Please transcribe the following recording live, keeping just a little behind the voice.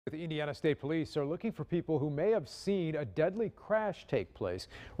The Indiana State Police are looking for people who may have seen a deadly crash take place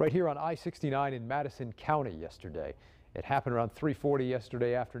right here on I-69 in Madison County yesterday. It happened around 3:40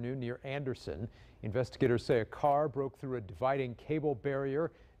 yesterday afternoon near Anderson. Investigators say a car broke through a dividing cable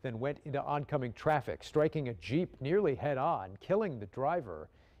barrier, then went into oncoming traffic, striking a Jeep nearly head-on, killing the driver.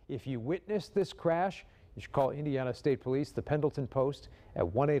 If you witnessed this crash, you should call Indiana State Police, the Pendleton Post, at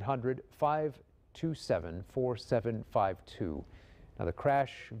 1-800-527-4752. Now, the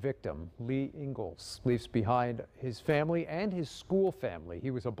crash victim, Lee Ingalls, leaves behind his family and his school family.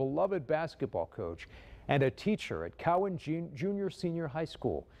 He was a beloved basketball coach and a teacher at Cowan Junior Senior High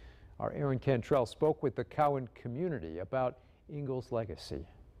School. Our Aaron Cantrell spoke with the Cowan community about Ingalls' legacy.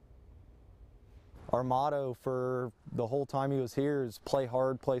 Our motto for the whole time he was here is play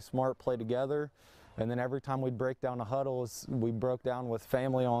hard, play smart, play together. And then every time we'd break down a huddle, we broke down with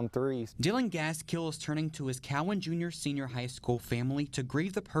family on threes. Dylan Gaskill is turning to his Cowan Junior Senior High School family to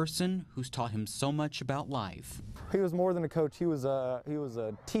grieve the person who's taught him so much about life. He was more than a coach. He was a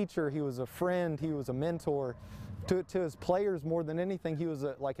teacher. He was a friend. He was a mentor. To his players, more than anything, he was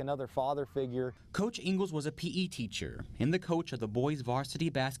like another father figure. Coach Ingalls was a PE teacher and the coach of the boys varsity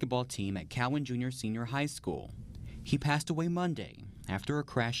basketball team at Cowan Junior Senior High School. He passed away Monday after a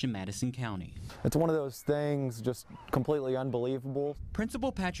crash in Madison County. It's one of those things just completely unbelievable.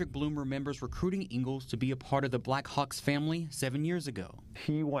 Principal Patrick Bloom remembers recruiting Ingalls to be a part of the Blackhawks family 7 years ago.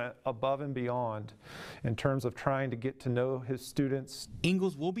 He went above and beyond in terms of trying to get to know his students.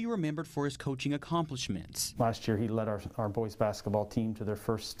 Ingalls will be remembered for his coaching accomplishments. Last year he led our boys basketball team to their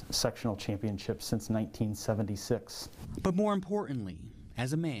first sectional championship since 1976. But more importantly,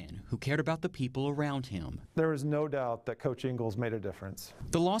 as a man who cared about the people around him. There is no doubt that Coach Ingalls made a difference.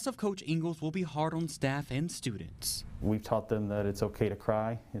 The loss of Coach Ingalls will be hard on staff and students. We've taught them that it's okay to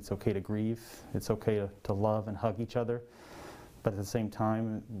cry, it's okay to grieve, it's okay to love and hug each other, but at the same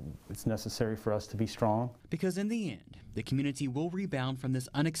time, it's necessary for us to be strong. Because in the end, the community will rebound from this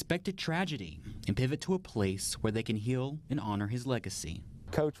unexpected tragedy and pivot to a place where they can heal and honor his legacy.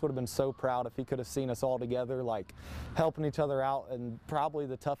 Coach would have been so proud if he could have seen us all together, like helping each other out, and probably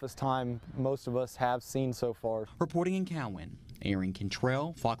the toughest time most of us have seen so far. Reporting in Cowan, Aaron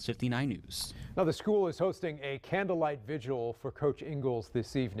Cantrell, Fox 59 News. Now, the school is hosting a candlelight vigil for Coach Ingalls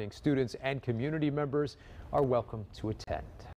this evening. Students and community members are welcome to attend.